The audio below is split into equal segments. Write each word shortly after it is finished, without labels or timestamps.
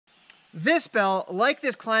This belt, like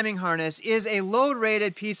this climbing harness, is a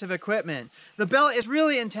load-rated piece of equipment. The belt is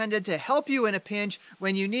really intended to help you in a pinch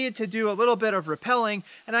when you need to do a little bit of rappelling,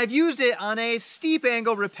 and I've used it on a steep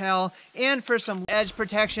angle rappel and for some edge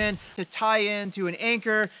protection to tie into an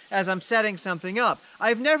anchor as I'm setting something up.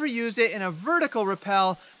 I've never used it in a vertical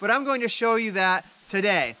rappel, but I'm going to show you that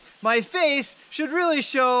today. My face should really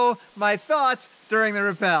show my thoughts during the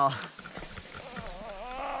rappel.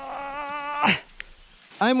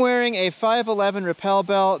 I'm wearing a 511 rappel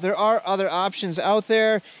belt. There are other options out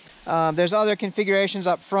there. There's other configurations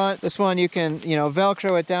up front. This one you can,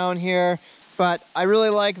 Velcro it down here, but I really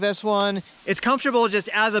like this one. It's comfortable just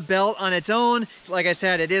as a belt on its own. Like I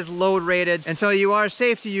said, it is load rated, and so you are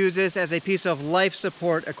safe to use this as a piece of life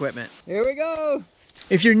support equipment. Here we go.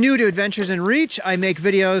 If you're new to Adventures in Reach, I make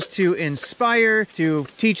videos to inspire, to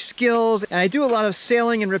teach skills, and I do a lot of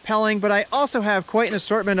sailing and rappelling, but I also have quite an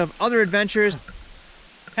assortment of other adventures.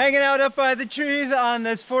 Hanging out up by the trees on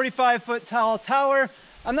this 45-foot tall tower.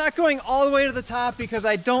 I'm not going all the way to the top because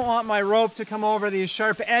I don't want my rope to come over these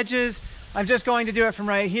sharp edges. I'm just going to do it from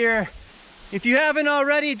right here. If you haven't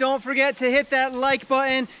already, don't forget to hit that like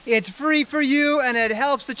button. It's free for you and it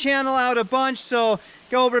helps the channel out a bunch, so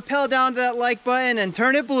go rappel down to that like button and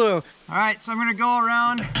turn it blue. All right, so I'm gonna go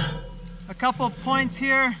around a couple points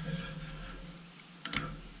here.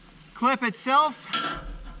 Clip itself.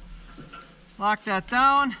 Lock that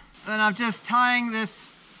down. Then I'm just tying this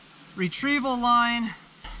retrieval line.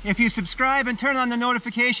 If you subscribe and turn on the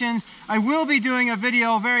notifications, I will be doing a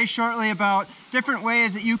video very shortly about different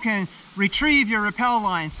ways that you can retrieve your rappel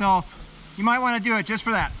line. So you might want to do it just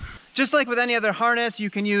for that. Just like with any other harness,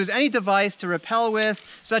 you can use any device to rappel with,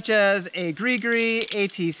 such as a gree-gree,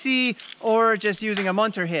 ATC, or just using a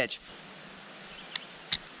Munter hitch.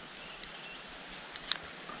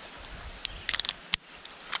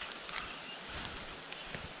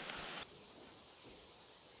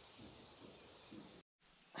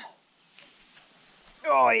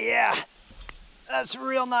 Oh yeah, that's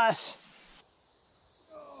real nice.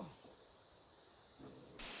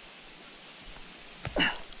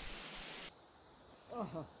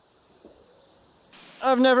 Oh.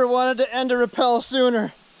 I've never wanted to end a rappel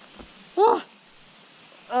sooner. Oh,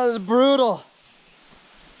 that was brutal.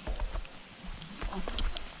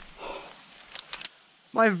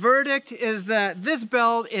 My verdict is that this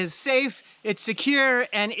belt is safe, it's secure,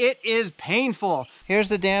 and it is painful. Here's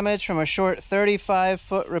the damage from a short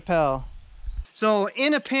 35-foot rappel. So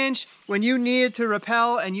in a pinch, when you need to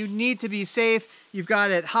rappel and you need to be safe, you've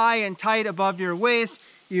got it high and tight above your waist.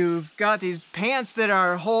 You've got these pants that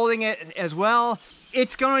are holding it as well.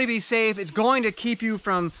 It's going to be safe. It's going to keep you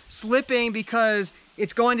from slipping because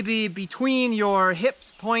it's going to be between your hip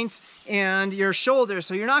points and your shoulders.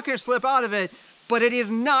 So you're not going to slip out of it, but it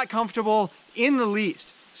is not comfortable in the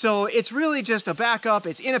least. So it's really just a backup.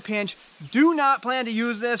 It's in a pinch. Do not plan to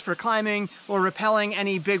use this for climbing or rappelling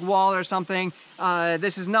any big wall or something.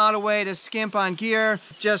 This is not a way to skimp on gear.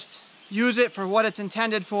 Just use it for what it's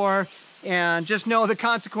intended for and just know the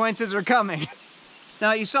consequences are coming.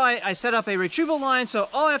 Now you saw I set up a retrieval line, so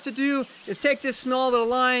all I have to do is take this small little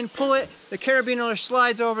line, pull it, the carabiner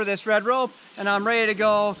slides over this red rope, and I'm ready to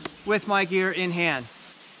go with my gear in hand.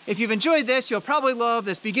 If you've enjoyed this, you'll probably love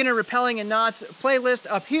this beginner rappelling in knots playlist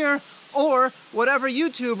up here, or whatever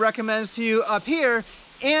YouTube recommends to you up here,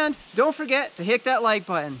 and don't forget to hit that like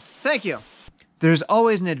button. Thank you. There's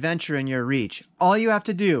always an adventure in your reach. All you have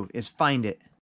to do is find it.